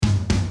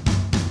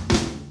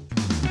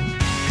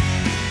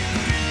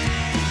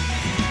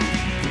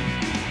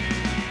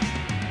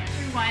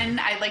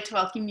I'd like to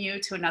welcome you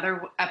to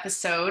another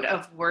episode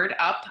of Word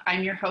Up.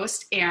 I'm your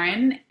host,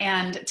 Erin,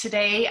 and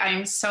today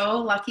I'm so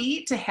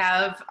lucky to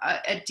have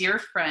a dear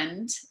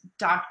friend,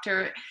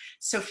 Dr.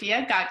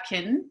 Sophia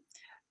Gotkin,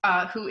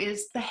 who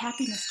is the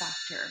happiness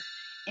doctor.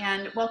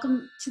 And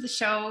welcome to the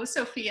show,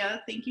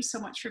 Sophia. Thank you so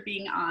much for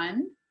being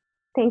on.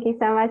 Thank you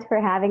so much for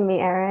having me,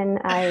 Erin.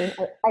 I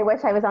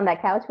wish I was on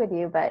that couch with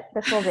you, but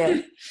this will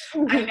do.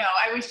 I know.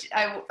 I wish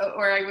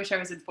I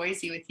was in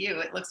Boise with you.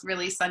 It looks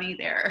really sunny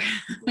there.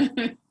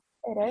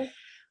 It is.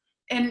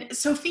 And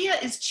Sophia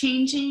is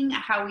changing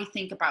how we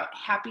think about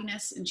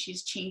happiness, and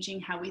she's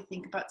changing how we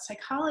think about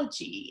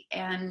psychology.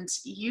 And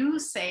you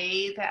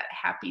say that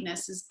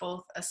happiness is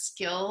both a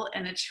skill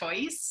and a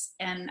choice.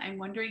 And I'm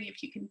wondering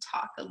if you can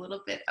talk a little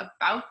bit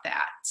about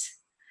that.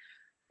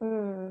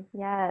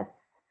 Yes.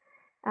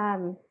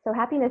 So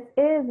happiness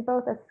is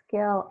both a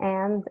skill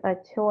and a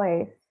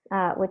choice,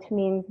 which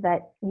means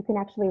that you can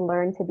actually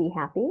learn to be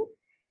happy.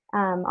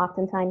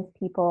 Oftentimes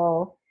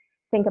people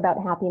think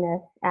about happiness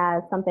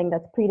as something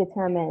that's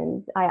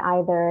predetermined. I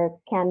either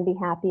can be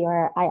happy,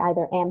 or I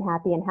either am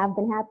happy and have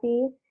been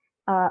happy,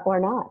 or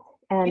not.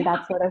 And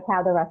that's sort of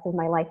how the rest of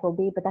my life will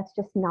be, but that's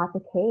just not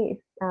the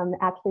case.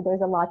 Actually, there's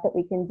a lot that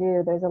we can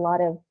do. There's a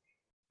lot of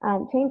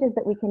changes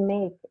that we can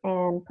make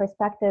and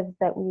perspectives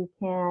that we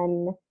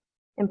can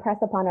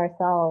impress upon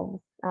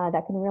ourselves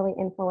that can really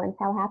influence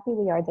how happy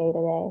we are day to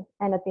day.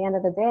 And at the end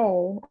of the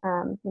day,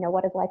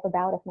 what is life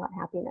about if not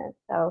happiness?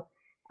 So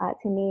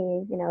to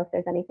me, if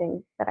there's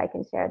anything that I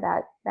can share,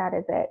 that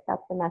is it.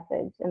 That's the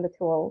message and the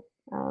tools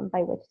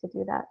by which to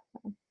do that.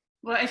 So.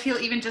 Well, I feel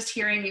even just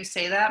hearing you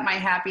say that, my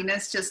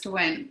happiness just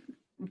went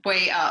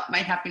way up, my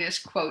happiness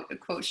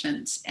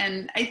quotient.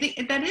 And I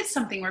think that is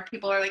something where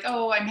people are like,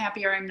 oh, I'm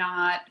happy or I'm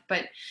not.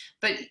 But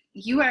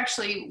you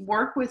actually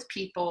work with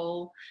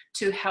people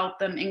to help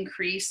them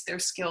increase their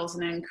skills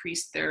and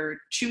increase their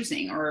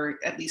choosing, or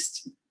at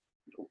least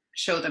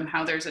show them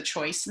how there's a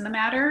choice in the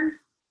matter.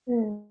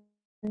 Mm.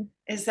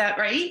 Is that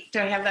right? Do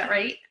I have that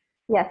right?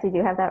 Yes, you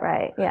do have that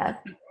right. Yes.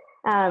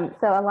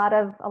 So a lot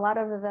of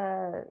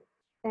the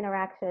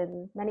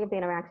interactions, many of the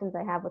interactions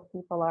I have with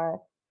people are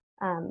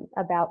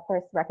about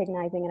first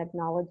recognizing and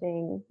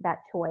acknowledging that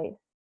choice,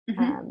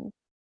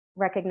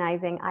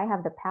 recognizing I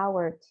have the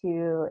power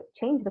to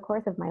change the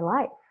course of my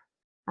life.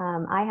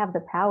 I have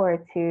the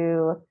power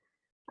to,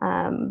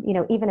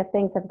 even if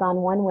things have gone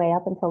one way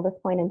up until this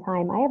point in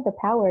time, I have the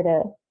power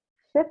to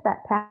shift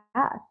that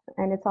path,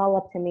 and it's all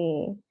up to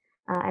me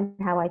and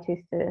how I choose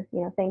to,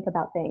 think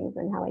about things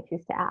and how I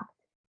choose to act.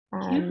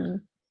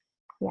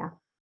 Yeah.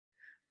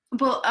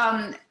 Well,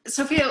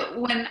 Sophia,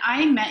 when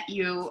I met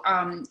you,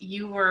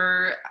 you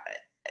were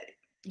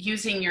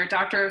using your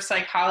Doctor of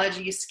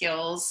Psychology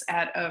skills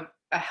at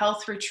a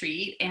health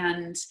retreat,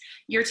 and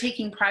you're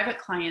taking private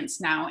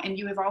clients now, and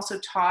you have also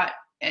taught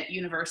at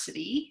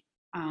university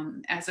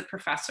as a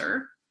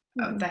professor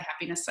of the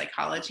happiness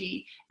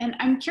psychology. And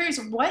I'm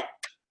curious,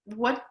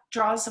 what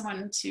draws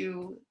someone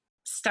to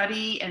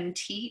study and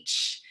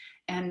teach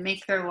and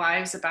make their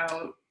lives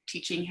about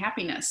teaching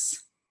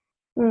happiness?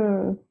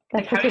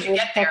 Like, how did you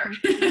get there?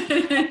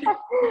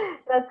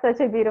 That's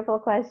such a beautiful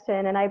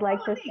question. And I'd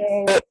like to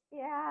say it's,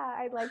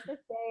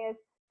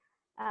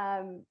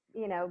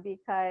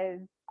 because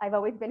I've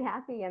always been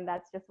happy and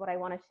that's just what I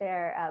want to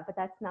share. But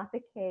that's not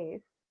the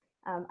case.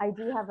 I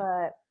do have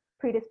a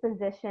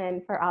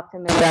predisposition for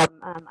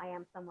optimism. I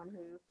am someone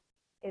who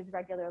is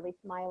regularly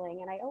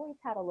smiling, and I always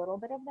had a little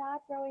bit of that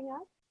growing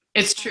up.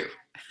 It's true.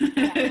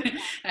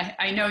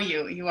 I know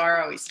you. You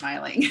are always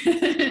smiling.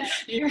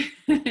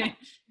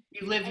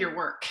 You live your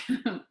work.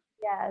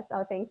 Yes.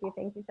 Oh, thank you.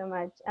 Thank you so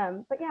much.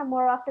 But yeah,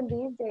 more often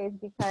these days,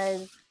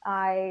 because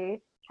I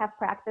have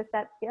practiced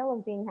that skill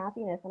of being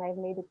happiness, and I've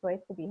made the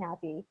choice to be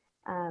happy.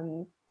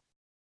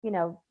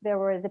 There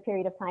was a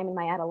period of time in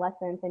my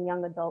adolescence and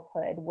young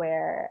adulthood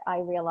where I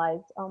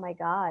realized, oh my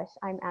gosh,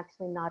 I'm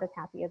actually not as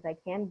happy as I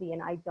can be,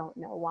 and I don't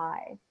know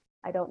why.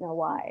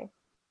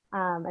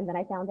 And then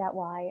I found out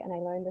why, and I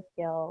learned the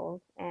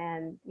skills.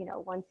 And,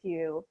 once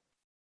you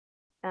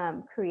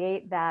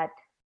create that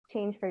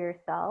change for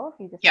yourself,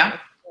 you just want to share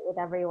it with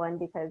everyone,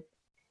 because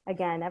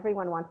again,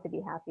 everyone wants to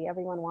be happy.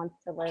 Everyone wants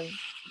to live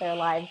their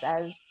lives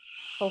as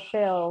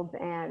fulfilled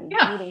and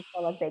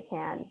meaningful as they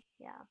can.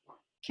 Yeah.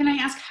 Can I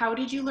ask, how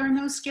did you learn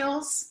those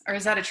skills, or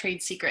is that a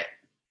trade secret?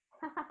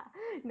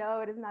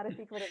 No, it is not a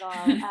secret at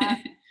all.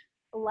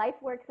 Life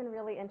works in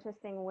really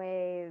interesting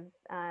ways,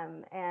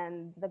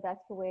 and the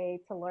best way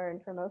to learn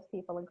for most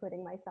people,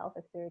 including myself,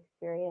 is through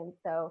experience.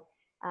 So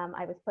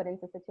I was put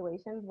into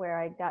situations where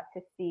I got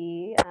to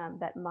see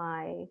that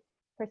my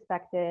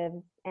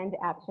perspectives and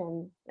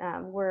actions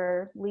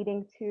were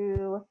leading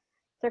to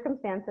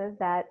circumstances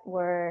that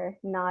were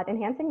not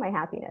enhancing my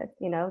happiness,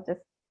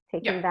 just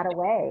taking that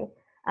away.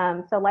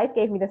 So life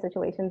gave me the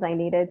situations I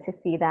needed to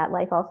see that.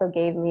 Life also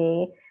gave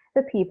me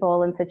the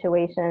people and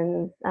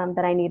situations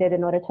that I needed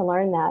in order to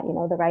learn that,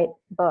 the right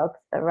books,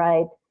 the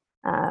right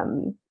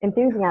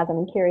enthusiasm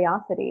and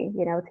curiosity,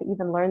 to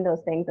even learn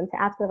those things and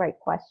to ask the right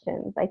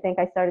questions. I think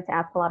I started to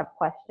ask a lot of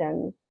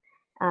questions,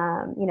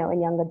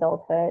 in young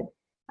adulthood.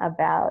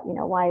 about,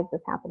 why is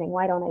this happening?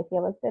 Why don't I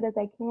feel as good as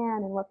I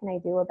can? And what can I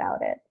do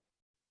about it?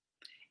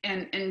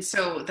 And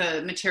so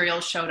the material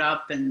showed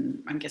up,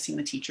 and I'm guessing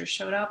the teachers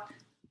showed up.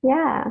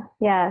 Yeah.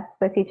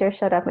 The teacher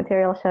showed up,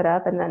 material showed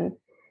up, and then,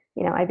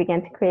 I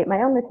began to create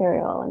my own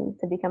material and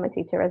to become a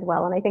teacher as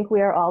well. And I think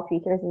we are all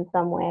teachers in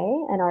some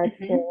way, and our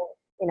Mm-hmm.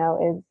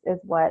 experience, is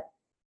what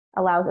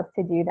allows us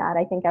to do that.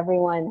 I think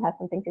everyone has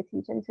something to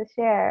teach and to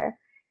share,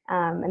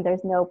 and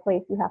there's no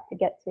place you have to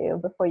get to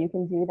before you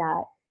can do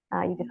that.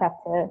 You just have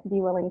to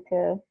be willing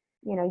to,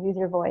 use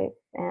your voice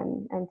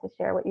and to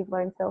share what you've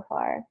learned so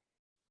far.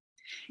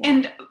 Yeah.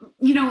 And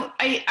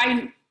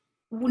I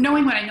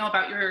knowing what I know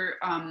about your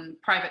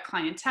private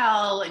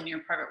clientele and your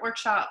private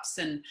workshops,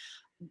 and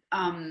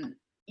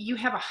you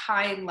have a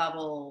high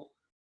level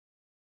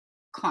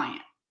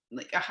client,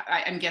 like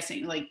I'm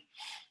guessing, like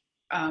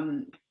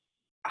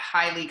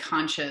highly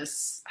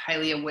conscious,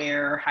 highly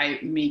aware,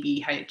 maybe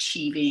high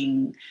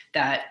achieving.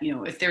 That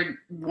if they're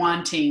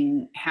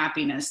wanting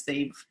happiness,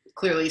 they've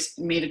clearly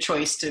made a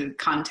choice to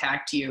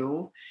contact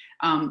you.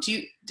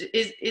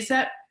 Is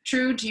that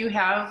true? Do you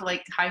have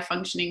like high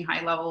functioning,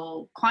 high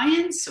level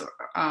clients? Or,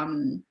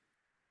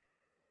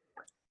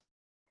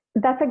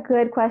 That's a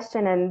good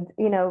question. And,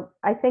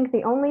 I think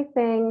the only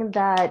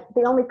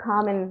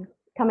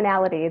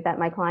commonality that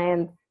my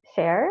clients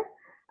share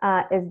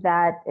is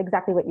that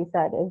exactly what you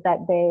said, is that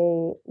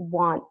they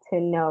want to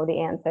know the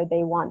answer.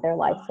 They want their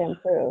lives to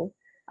improve.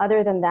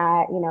 Other than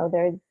that,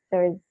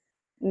 there's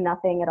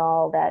nothing at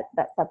all that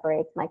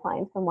separates my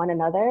clients from one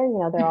another.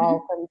 They're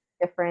all from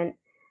different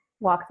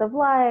walks of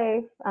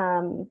life,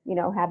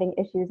 having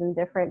issues in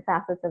different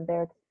facets of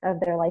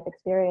their life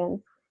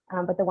experience.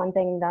 But the one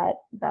thing that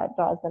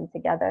draws them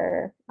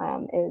together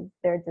is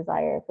their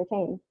desire for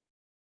change.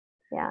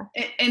 Yeah.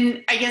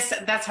 and I guess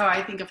that's how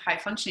I think of high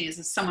functioning,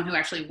 is someone who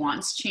actually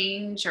wants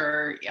change.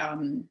 Or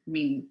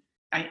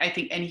I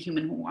think any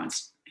human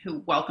who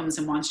welcomes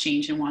and wants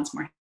change and wants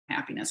more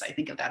happiness, I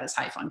think of that as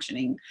high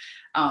functioning.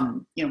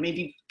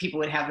 Maybe people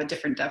would have a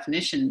different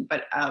definition,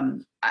 but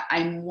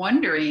I'm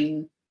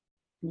wondering,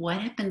 what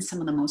have been some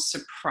of the most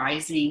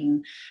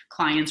surprising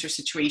clients or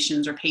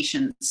situations or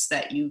patients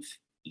that you've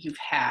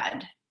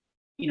had?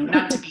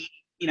 Not to be,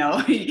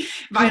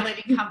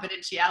 violating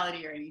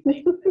confidentiality or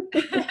anything.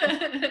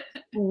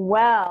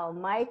 Well,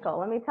 Michael,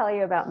 let me tell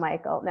you about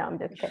Michael. No, I'm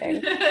just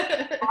kidding.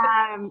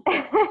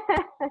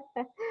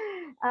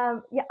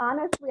 Um, yeah,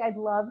 honestly, I'd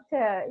love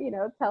to,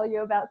 tell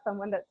you about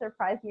someone that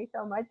surprised me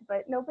so much,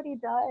 but nobody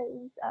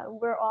does.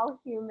 We're all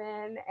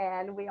human,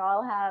 and we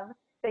all have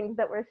things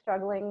that we're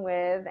struggling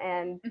with.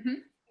 And,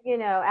 Mhm.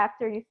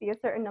 after you see a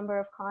certain number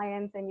of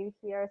clients and you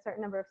hear a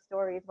certain number of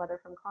stories, whether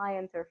from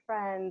clients or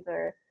friends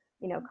or,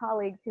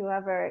 colleagues,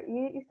 whoever,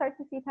 you start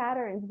to see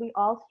patterns. We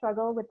all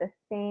struggle with the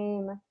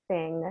same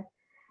thing.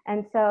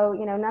 And so,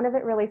 none of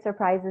it really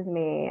surprises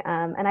me.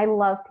 And I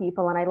love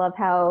people, and I love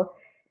how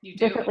You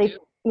do? differently,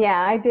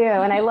 yeah, I do.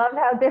 And I love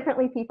how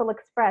differently people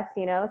express,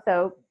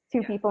 so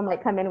two Yeah. people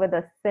might come in with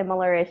a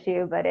similar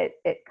issue, but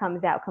it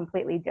comes out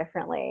completely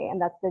differently.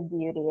 And that's the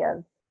beauty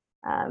of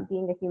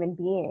being a human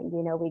being.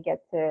 We get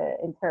to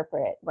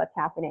interpret what's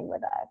happening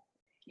with us.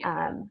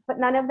 Yeah. But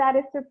none of that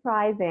is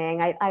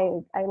surprising.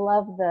 I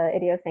love the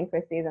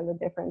idiosyncrasies and the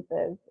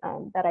differences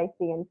that I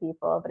see in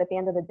people. But at the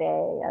end of the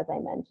day, as I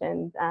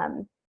mentioned,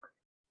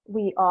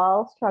 we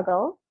all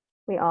struggle.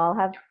 We all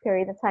have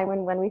periods of time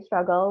when we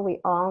struggle. We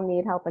all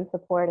need help and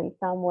support in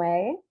some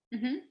way.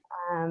 Mm-hmm.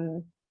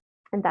 Um,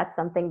 and that's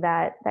something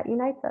that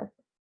unites us.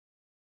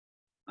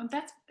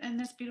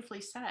 That's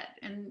beautifully said.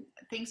 And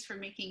thanks for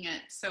making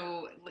it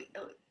so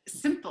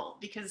simple,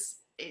 because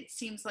it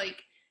seems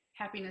like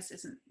happiness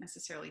isn't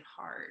necessarily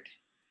hard.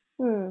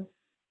 Hmm,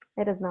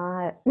 it is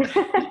not.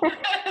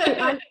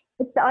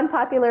 It's the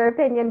unpopular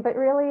opinion, but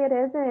really it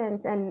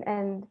isn't.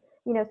 And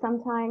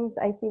sometimes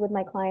I see with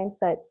my clients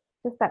that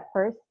just that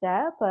first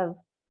step of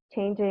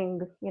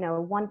changing,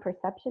 one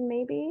perception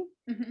maybe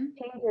Mm-hmm.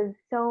 changes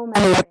so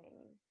many things.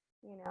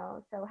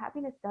 So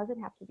happiness doesn't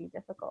have to be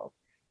difficult,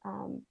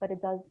 but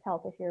it does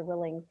help if you're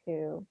willing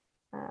to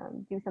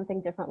do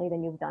something differently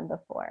than you've done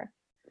before.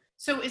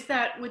 So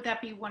would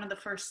that be one of the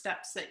first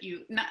steps that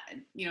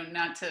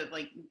not to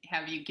like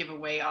have you give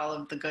away all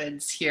of the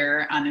goods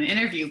here on an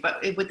interview,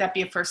 but would that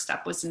be a first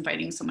step, was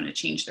inviting someone to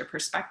change their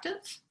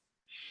perspective?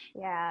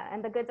 Yeah,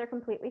 and the goods are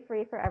completely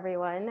free for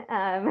everyone.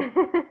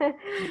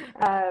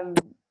 Um,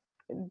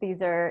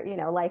 these are,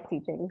 life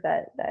teachings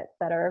that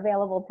are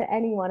available to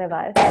any one of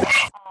us.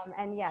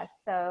 And yes,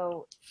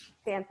 so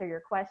to answer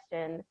your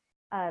question,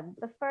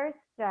 the first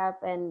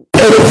step, and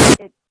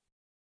it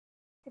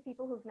to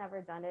people who've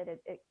never done it,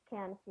 it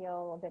can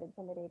feel a bit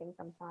intimidating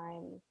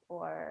sometimes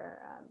or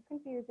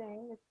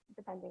confusing,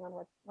 depending on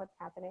what's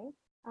happening.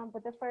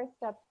 But the first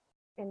step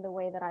in the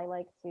way that I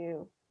like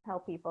to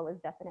help people is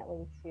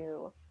definitely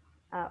to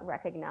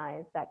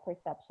recognize that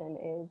perception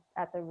is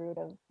at the root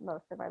of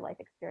most of our life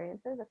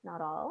experiences, if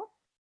not all.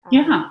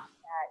 Yeah.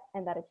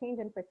 and that a change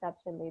in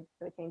perception leads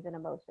to a change in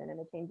emotion and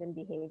a change in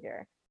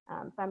behavior.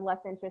 So I'm less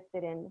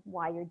interested in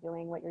why you're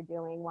doing what you're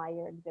doing, why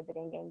you're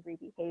exhibiting angry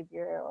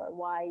behavior, or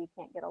why you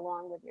can't get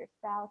along with your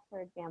spouse,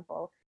 for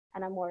example.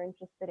 And I'm more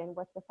interested in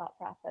what's the thought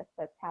process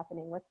that's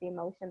happening, what's the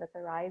emotion that's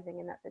arising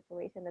in that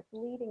situation that's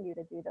leading you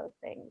to do those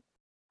things.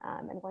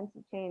 And once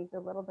you change a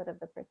little bit of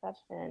the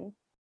perception,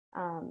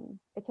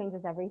 it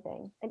changes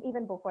everything. And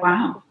even before that,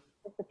 Wow.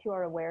 just the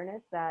pure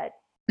awareness that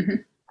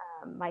Mhm.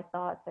 my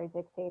thoughts are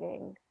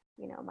dictating,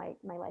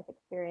 my life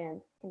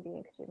experience can be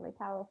extremely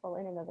powerful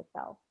in and of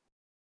itself.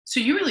 So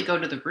you really go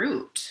to the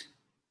root.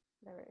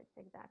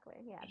 Exactly.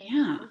 Yeah,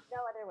 Yeah. there's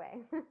no other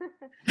way.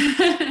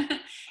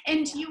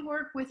 And Yeah. you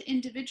work with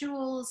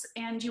individuals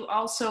and you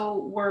also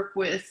work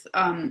with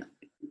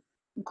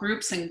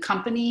groups and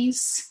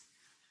companies.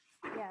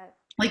 Yes.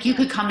 Like you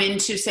Yes. could come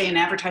into, say, an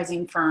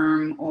advertising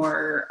firm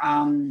or,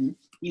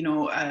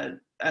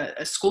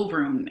 a school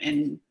room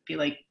and be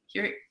like,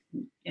 here,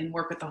 and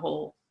work with the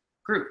whole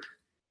group.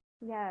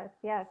 Yes.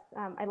 Yes.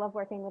 I love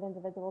working with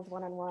individuals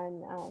one on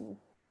one.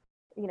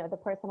 The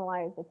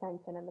personalized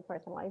attention and the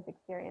personalized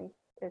experience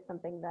is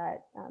something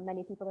that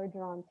many people are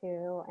drawn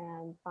to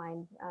and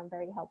find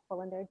very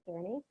helpful in their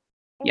journey.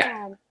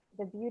 Yeah. And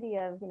the beauty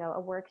of, a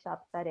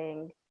workshop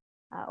setting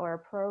or a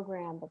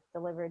program that's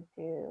delivered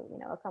to,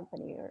 a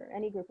company or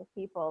any group of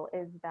people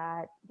is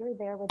that you're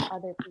there with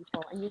other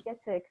people and you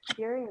get to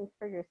experience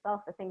for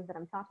yourself the things that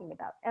I'm talking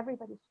about.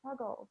 Everybody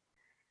struggles.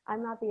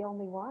 I'm not the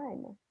only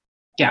one.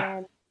 Yeah.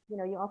 And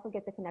you also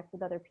get to connect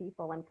with other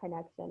people, and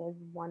connection is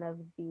one of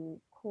the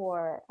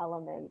core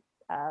elements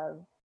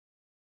of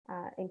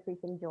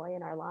increasing joy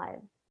in our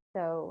lives.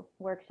 So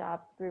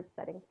workshops, group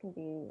settings can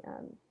be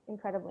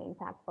incredibly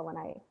impactful, and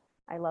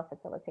I love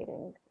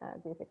facilitating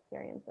group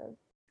experiences.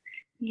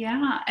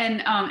 Yeah.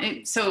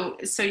 And so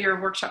your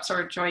workshops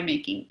are joy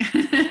making,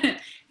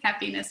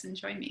 happiness and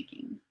joy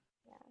making.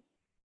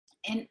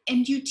 Yeah.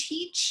 And you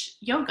teach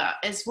yoga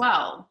as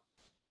well.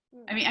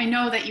 I Hmm. mean, I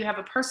know that you have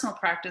a personal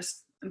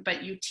practice,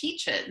 but you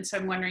teach it. And so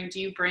I'm wondering, do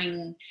you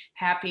bring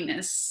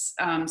happiness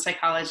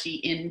psychology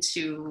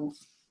into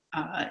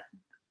uh,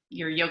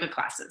 your yoga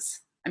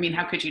classes? I mean,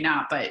 how could you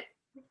not? But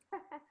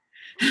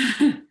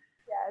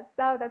Yes,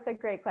 so that's a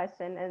great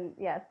question. And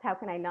yes, how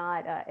can I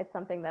not? It's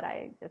something that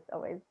I just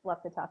always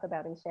love to talk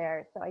about and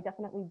share. So I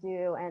definitely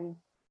do. And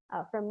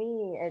for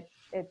me,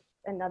 it's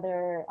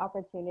another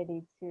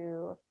opportunity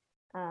to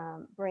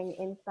bring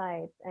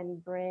insights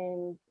and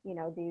bring,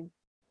 these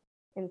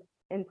in,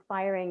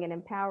 inspiring and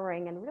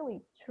empowering and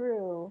really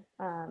true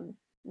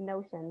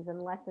notions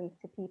and lessons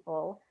to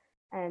people.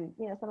 And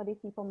some of these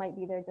people might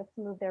be there just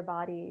to move their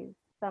bodies.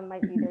 Some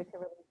might be there to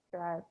release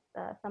stress.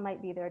 Some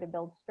might be there to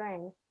build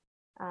strength.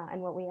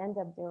 And what we end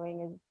up doing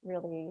is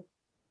really,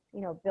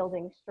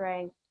 building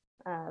strength,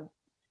 uh,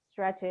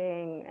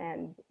 stretching,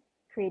 and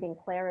creating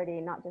clarity,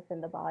 not just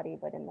in the body,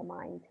 but in the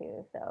mind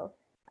too. So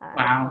that's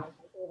one wow, of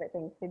my favorite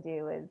things to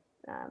do is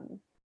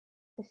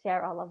to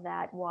share all of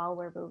that while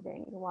we're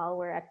moving, while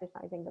we're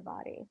exercising the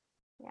body.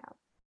 Yeah.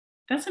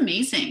 that's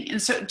amazing. And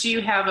so, do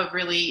you have a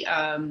really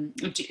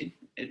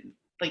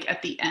like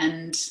at the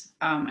end?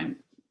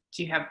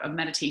 Do you have a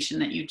meditation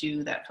that you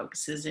do that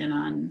focuses in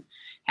on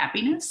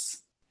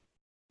happiness?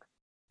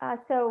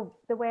 So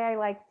the way I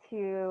like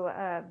to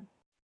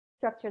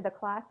structure the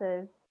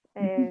classes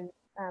Mhm. is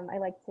I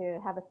like to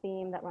have a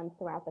theme that runs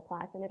throughout the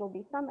class, and it'll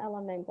be some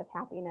element of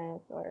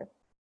happiness or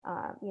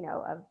of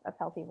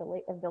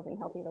of building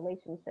healthy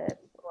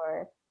relationships,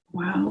 or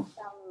Wow.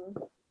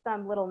 just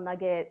some little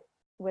nugget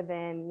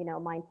within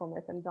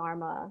mindfulness and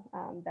dharma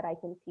that I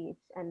can teach.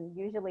 And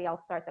usually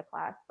I'll start the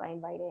class by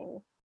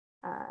inviting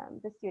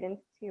the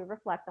students to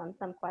reflect on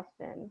some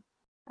question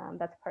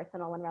that's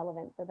personal and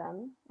relevant to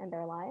them and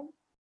their lives.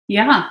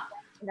 Yeah.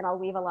 And then I'll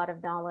weave a lot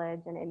of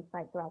knowledge and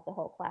insight throughout the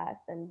whole class.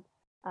 And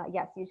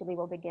yes, usually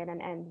we'll begin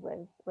and end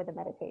with a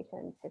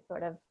meditation to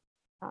sort of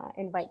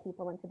invite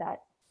people into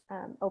that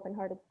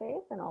open-hearted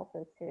space, and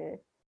also to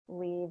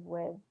leave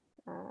with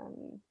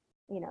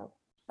you know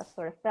a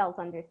sort of felt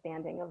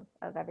understanding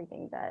of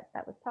everything that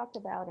was talked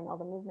about and all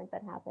the movement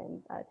that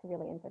happened, to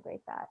really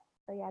integrate that.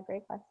 So yeah,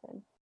 great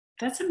question.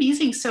 That's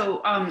amazing.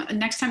 So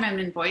next time I'm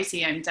in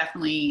Boise, I'm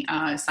definitely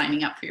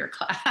signing up for your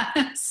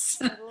class.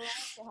 I would love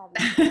to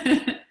have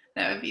you come.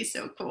 That would be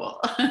so cool.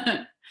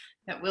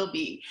 That will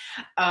be.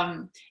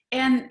 Um,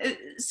 and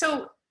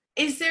so,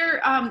 is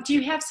there? Do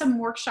you have some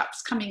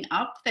workshops coming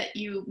up that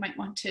you might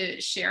want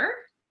to share?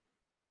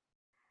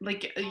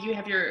 Like you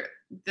have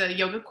the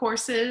yoga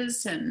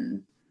courses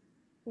and.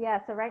 Yeah,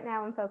 so right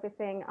now I'm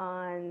focusing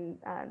on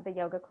the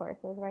yoga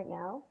courses right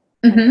now,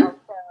 and Mhm.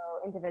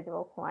 also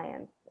individual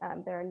clients.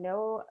 There are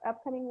no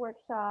upcoming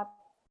workshops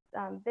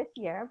this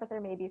year, but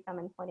there may be some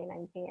in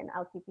 2019.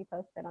 I'll keep you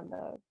posted on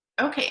those.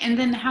 Okay, and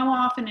then how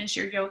often is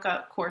your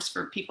yoga course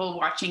for people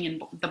watching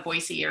in the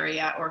Boise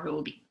area or who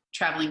will be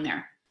traveling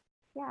there?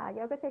 Yeah,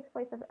 yoga takes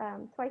place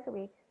twice a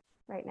week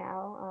right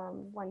now.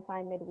 One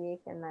time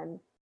midweek, and then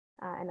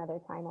another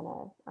time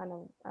on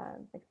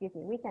a excuse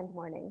me, weekend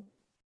morning.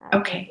 So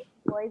if Okay. it's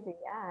Boise,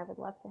 yeah, I would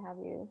love to have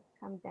you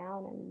come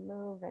down and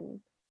move and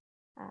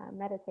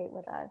meditate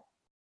with us.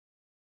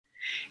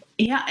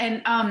 Yeah,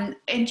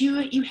 and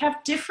you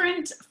have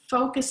different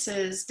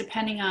focuses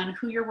depending on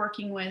who you're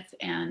working with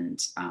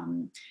and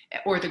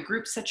or the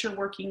groups that you're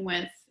working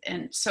with,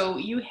 and so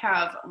you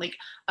have like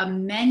a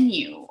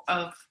menu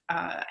of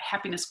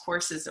happiness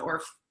courses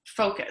or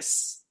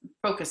focuses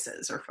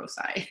or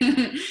foci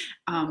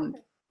um,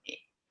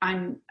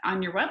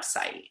 on your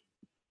website.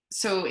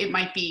 So it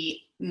might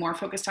be more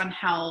focused on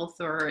health,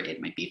 or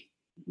it might be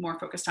more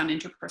focused on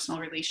interpersonal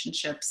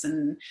relationships.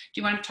 And do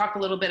you want to talk a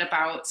little bit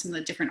about some of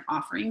the different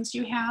offerings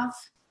you have?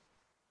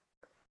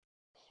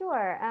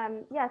 Sure.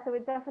 Yeah, so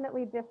it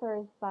definitely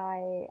differs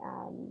by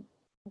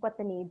what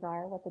the needs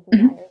are, what the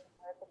Mm-hmm. desires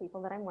are of the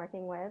people that I'm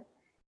working with.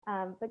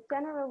 But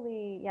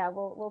generally, yeah,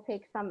 we'll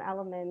take some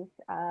elements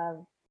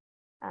of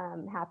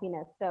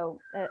happiness. So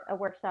a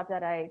workshop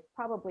that I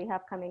probably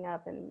have coming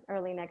up in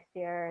early next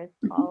year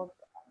is called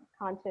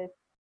Conscious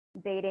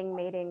Dating,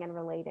 Mating, and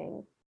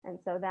Relating. And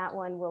so that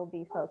one will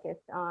be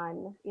focused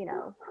on,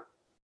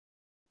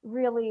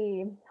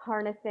 really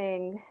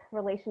harnessing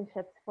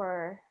relationships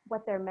for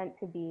what they're meant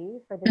to be,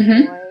 for the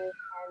Mm-hmm. joy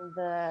and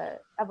the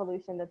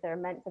evolution that they're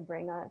meant to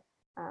bring us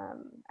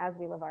as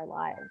we live our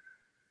lives.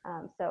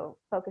 So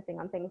focusing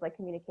on things like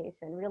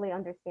communication, really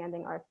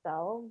understanding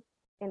ourselves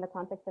in the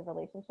context of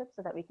relationships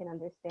so that we can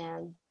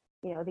understand,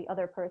 the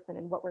other person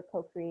and what we're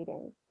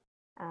co-creating.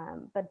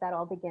 But that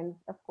all begins,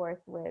 of course,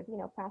 with,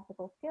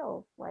 practical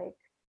skills like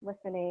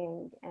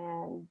listening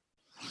and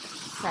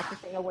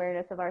practicing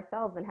awareness of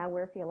ourselves and how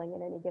we're feeling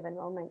in any given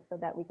moment so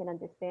that we can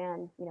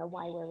understand,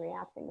 why we're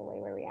reacting the way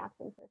we're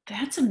reacting to things.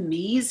 That's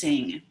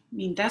amazing. I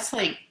mean, that's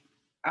like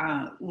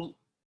uh,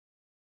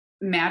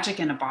 magic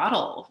in a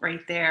bottle right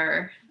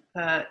there.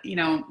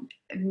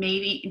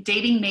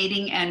 Dating,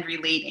 mating, and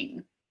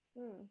relating.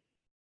 Hmm.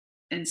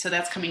 And so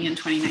that's coming in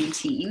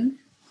 2019.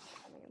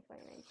 Coming in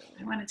 2019,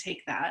 I yeah. want to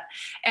take that.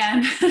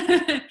 And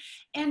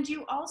and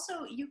you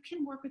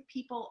can work with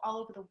people all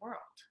over the world.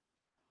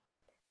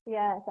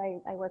 Yes,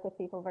 I work with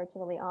people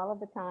virtually all of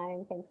the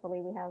time.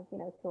 Thankfully, we have,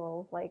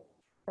 tools like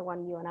the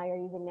one you and I are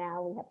using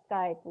now. We have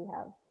Skype, we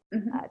have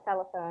Mm-hmm.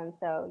 telephone.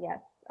 So yes,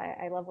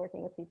 I love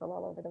working with people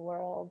all over the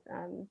world.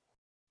 And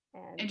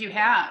And you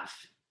yeah, have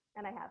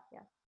and I have,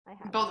 yes, I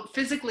have both actually.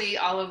 physically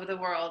all over the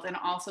world and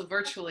also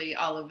virtually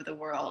all over the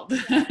world.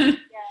 Yeah, yeah,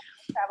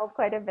 traveled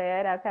quite a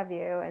bit, as have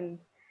you, and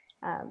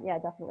yeah,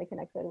 definitely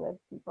connected with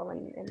people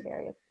in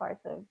various parts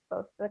of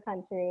both the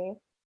country,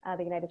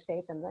 the United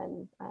States, and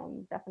then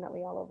definitely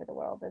all over the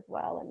world as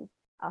well. And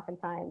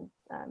oftentimes,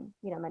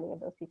 many of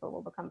those people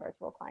will become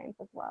virtual clients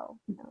as well.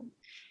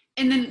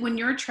 And then when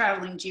you're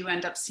traveling, do you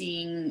end up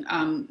seeing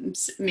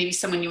maybe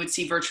someone you would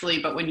see virtually,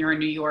 but when you're in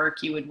New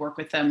York, you would work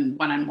with them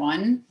one on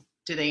one?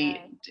 Yes,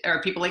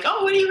 Are people like,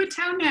 oh, what are you in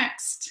town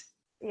next?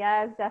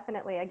 yes,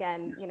 definitely.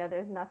 Again,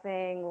 there's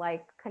nothing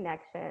like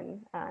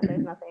connection.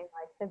 There's nothing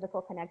like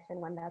physical connection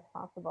when that's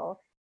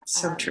possible.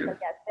 So So true.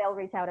 yes, they'll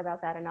reach out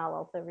about that, and I'll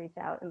also reach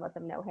out and let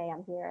them know, hey,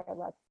 I'm here.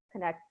 Let's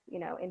connect,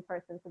 in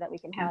person so that we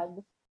can Yeah.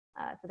 hug,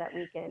 so that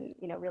we can,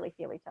 really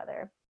feel each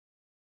other.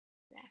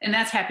 Yeah, And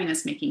that's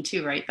happiness making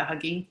too, right? The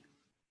hugging.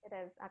 it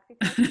is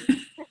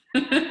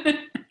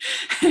oxytocin.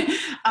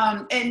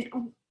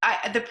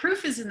 And the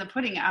proof is in the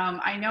pudding.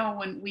 I know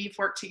when we've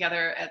worked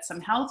together at some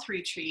health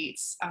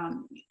retreats,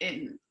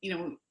 and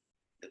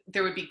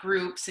there would be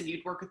groups, and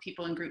you'd work with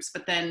people in groups,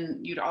 but then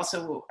you'd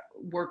also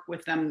work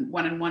with them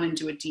one on one and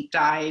do a deep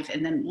dive.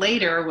 And then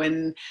later,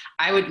 when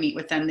I would meet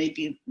with them,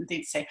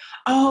 they'd say,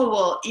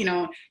 "Oh,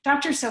 well,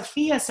 Dr.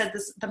 Sophia said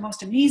this the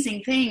most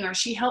amazing thing, or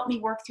she helped me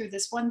work through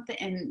this one thing,"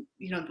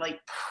 and like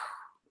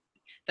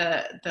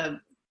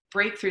the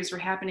breakthroughs were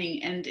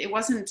happening, and it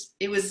was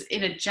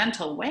in a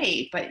gentle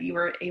way, but you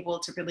were able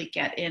to really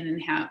get in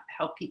and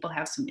help people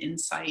have some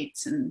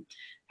insights and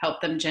help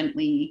them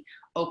gently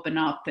open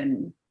up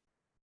and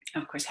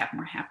of course have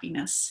more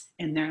happiness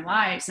in their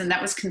lives. And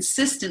that was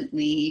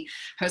consistently,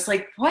 I was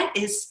like, what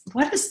is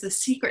the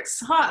secret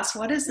sauce?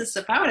 What is this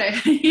about?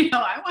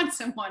 I want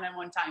some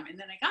one-on-one time, and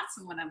then I got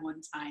some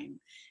one-on-one time.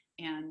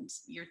 And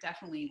you're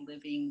definitely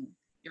living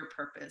your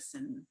purpose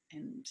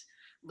and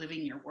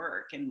living your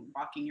work and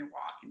walking your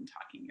walk and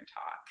talking your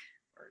talk,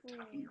 or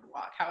talking your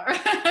walk, however.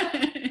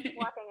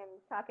 Walking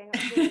and talking,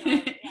 doing all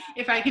of it.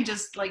 If I can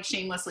just like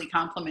shamelessly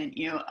compliment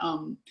you,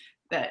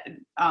 that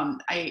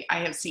I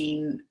have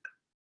seen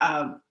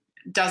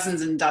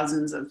dozens and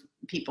dozens of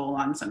people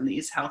on some of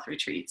these health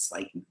retreats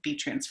like be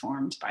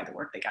transformed by the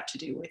work they got to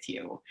do with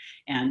you.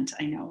 And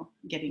I know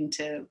getting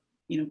to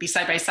be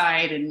side by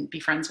side and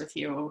be friends with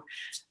you,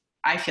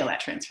 I feel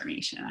that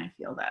transformation. I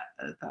feel that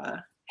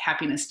the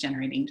happiness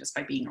generating just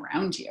by being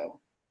around you.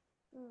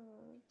 Yeah.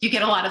 Mm. You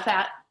get a lot of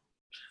that.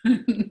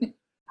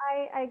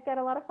 I get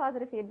a lot of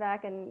positive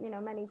feedback, and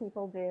many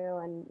people do.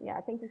 And yeah,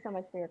 thank you so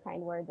much for your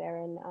kind word there.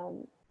 And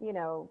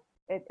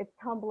it's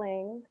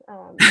humbling,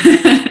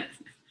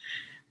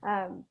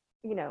 um,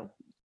 you know,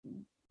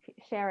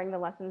 sharing the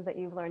lessons that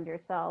you've learned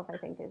yourself. I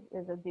think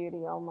is a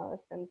duty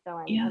almost. And so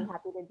I'm Yeah.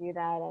 happy to do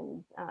that.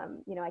 And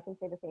I can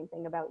say the same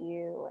thing about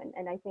you.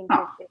 And I think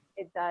Oh,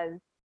 it does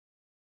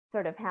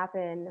sort of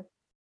happen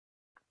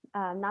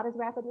not as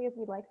rapidly as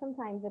we'd like.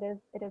 Sometimes it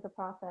is a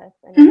process,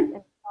 and Mhm.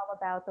 it's all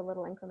about the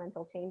little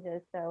incremental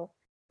changes. So,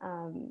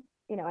 and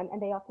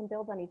they often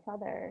build on each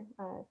other.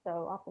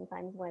 So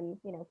oftentimes when,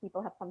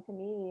 people have come to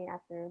me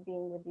after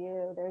being with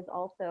you, there's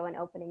also an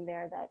opening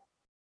there that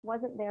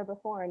wasn't there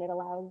before, and it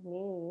allows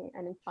me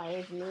and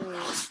inspires me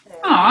to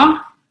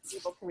Aw. be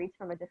able to reach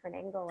from a different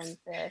angle and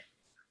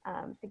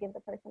to give the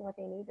person what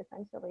they need,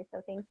 essentially.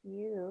 So thank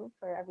you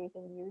for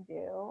everything you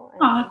do,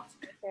 and Aw. thank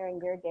you for sharing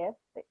your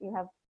gifts. That you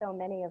have so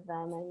many of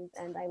them,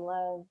 and I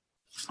love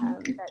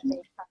that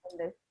they come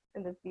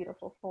in this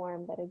beautiful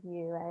form that is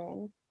you,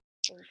 Erin.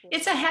 Thank you.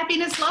 It's a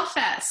happiness love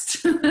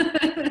fest.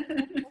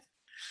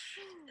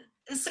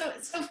 So,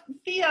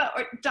 Sophia,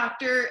 or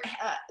Doctor,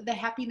 the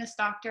Happiness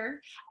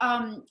Doctor,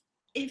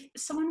 if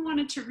someone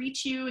wanted to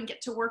reach you and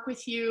get to work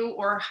with you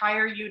or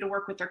hire you to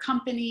work with their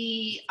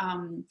company,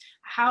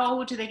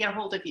 how do they get a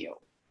hold of you?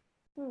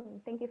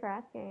 Thank you for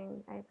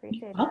asking. I You're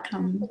appreciate that. So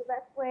welcome. the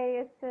best way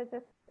is to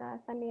just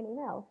send me an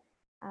email,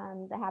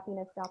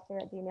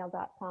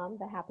 thehappinessdoctor@gmail.com.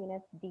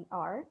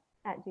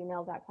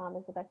 Thehappinessdr@gmail.com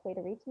is the best way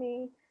to reach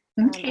me.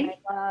 And I Okay.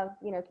 love,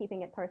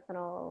 keeping it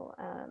personal.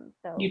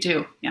 You So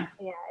do, yeah.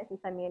 yeah, if you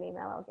send me an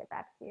email, I'll get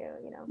back to you,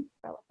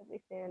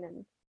 relatively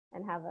soon,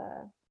 and have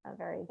a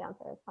very down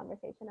to earth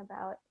conversation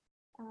about,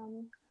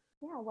 um,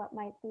 yeah, what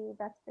might be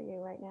best for you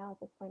right now at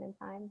this point in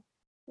time.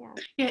 Yeah.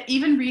 Yeah,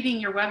 even reading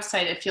your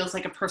website, it feels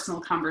like a personal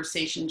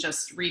conversation.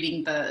 Just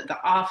reading the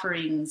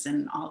offerings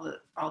and all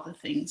the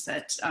things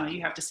that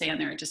you have to say on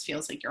there, it just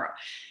feels like you're.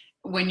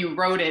 When you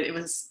wrote it, it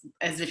was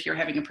as if you're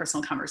having a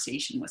personal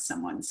conversation with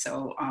someone.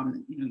 So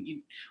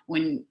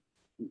when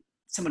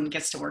someone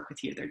gets to work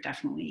with you, they're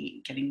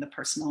definitely getting the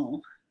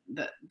personal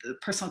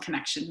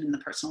connection and the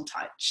personal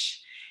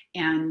touch.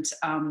 And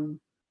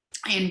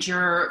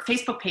your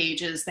Facebook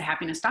page is the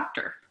Happiness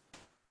Doctor.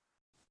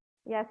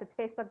 Yes, it's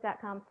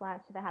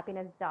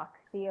facebook.com/thehappinessdoc,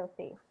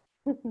 DOC.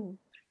 Yeah,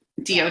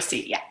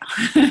 DOC, yeah.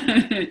 go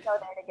there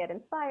to get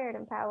inspired,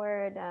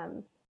 empowered,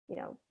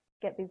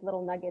 get these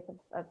little nuggets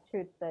of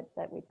truths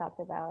that we talked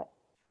about,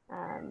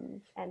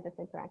 and just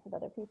interact with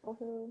other people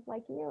who,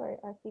 like you,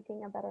 are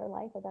seeking a better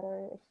life, a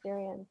better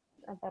experience,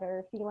 a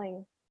better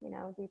feeling,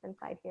 deep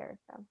inside here.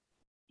 So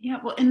Yeah,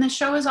 well, and the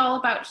show is all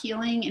about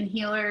healing and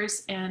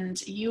healers,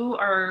 and you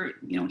are,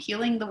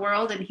 healing the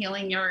world and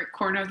healing your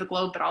corner of the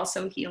globe, but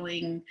also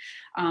healing,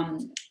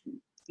 um,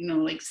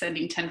 like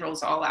sending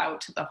tendrils all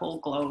out to the whole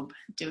globe,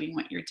 doing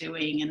what you're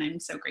doing. And I'm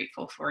so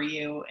grateful for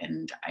you,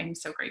 and I'm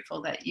so grateful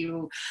that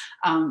you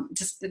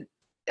just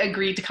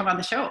agreed to come on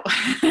the show.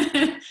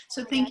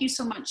 So thank you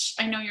so much.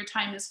 I know your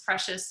time is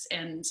precious,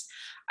 and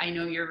I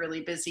know you're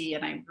really busy,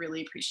 and I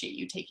really appreciate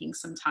you taking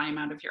some time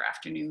out of your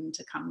afternoon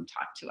to come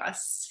talk to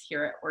us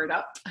here at Word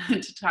Up,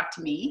 to talk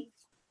to me.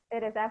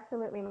 it is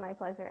absolutely my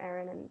pleasure,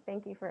 Erin, and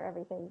thank you for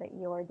everything that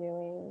you're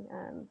doing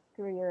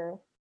through your,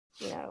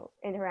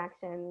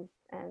 interactions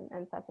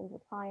and sessions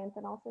with clients,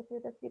 and also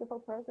through this beautiful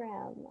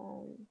program,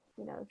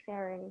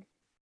 sharing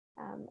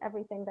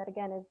everything that,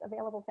 again, is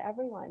available to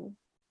everyone.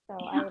 So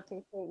Yeah. I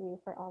appreciate you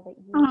for all that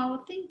you do.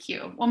 Oh, thank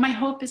you. Well, my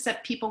hope is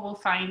that people will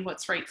find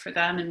what's right for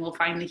them, and will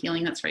find the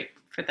healing that's right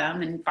for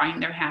them, and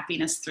find their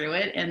happiness through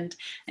it, and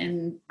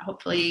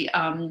hopefully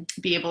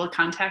be able to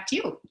contact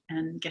you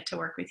and get to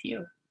work with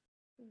you.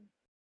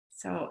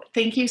 So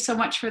thank you so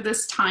much for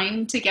this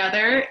time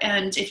together.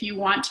 And if you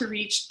want to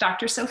reach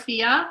Dr.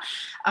 Sophia,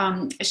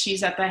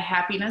 she's at the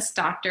Happiness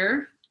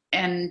Doctor,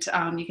 and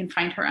you can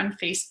find her on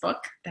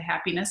Facebook, the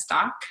Happiness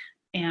Doc.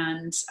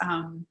 And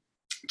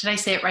did I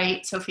say it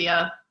right,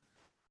 Sophia?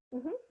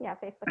 Yeah,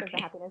 Facebook is the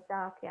Happiness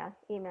Doc. Yeah,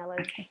 email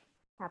is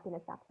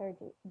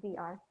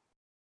happinessdoctor.dr.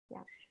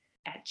 Yeah.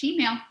 At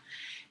Gmail.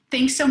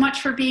 Thanks so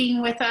much for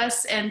being with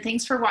us, and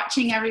thanks for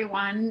watching,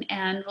 everyone.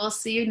 And we'll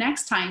see you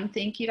next time.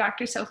 Thank you,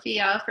 Dr.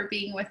 Sophia, for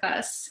being with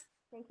us.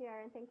 Thank you,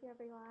 Erin. Thank you,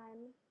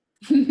 everyone.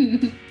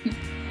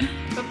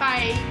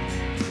 Bye-bye.